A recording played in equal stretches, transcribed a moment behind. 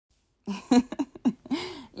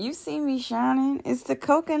You see me shining. It's the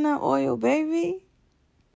coconut oil, baby.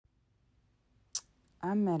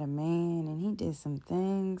 I met a man and he did some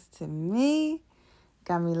things to me.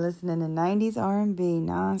 Got me listening to 90s R&B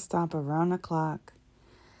nonstop around the clock.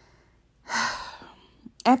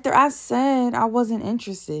 After I said I wasn't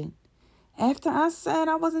interested. After I said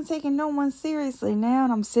I wasn't taking no one seriously. Now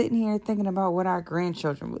I'm sitting here thinking about what our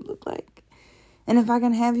grandchildren would look like. And if I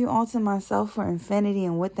can have you all to myself for infinity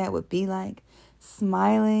and what that would be like.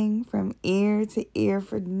 Smiling from ear to ear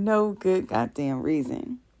for no good goddamn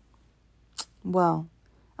reason. Well,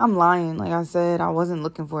 I'm lying. Like I said, I wasn't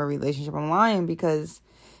looking for a relationship. I'm lying because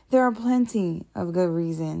there are plenty of good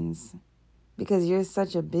reasons. Because you're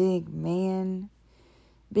such a big man.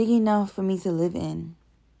 Big enough for me to live in.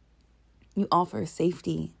 You offer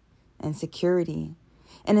safety and security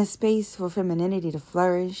and a space for femininity to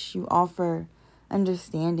flourish. You offer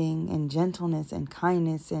understanding and gentleness and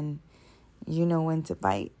kindness, and you know when to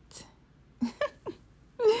bite.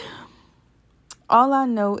 All I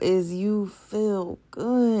know is you feel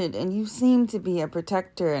good and you seem to be a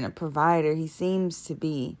protector and a provider. He seems to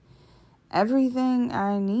be everything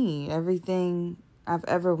I need, everything I've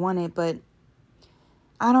ever wanted, but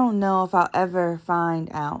I don't know if I'll ever find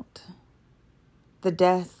out. The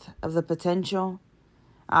death of the potential,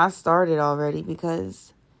 I started already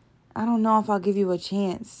because I don't know if I'll give you a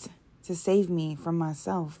chance to save me from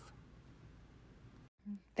myself.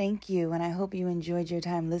 Thank you, and I hope you enjoyed your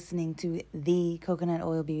time listening to the Coconut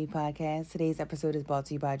Oil Baby Podcast. Today's episode is brought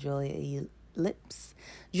to you by Julia E. Lips,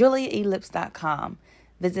 juliaelips.com.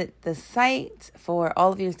 Visit the site for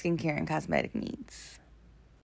all of your skincare and cosmetic needs.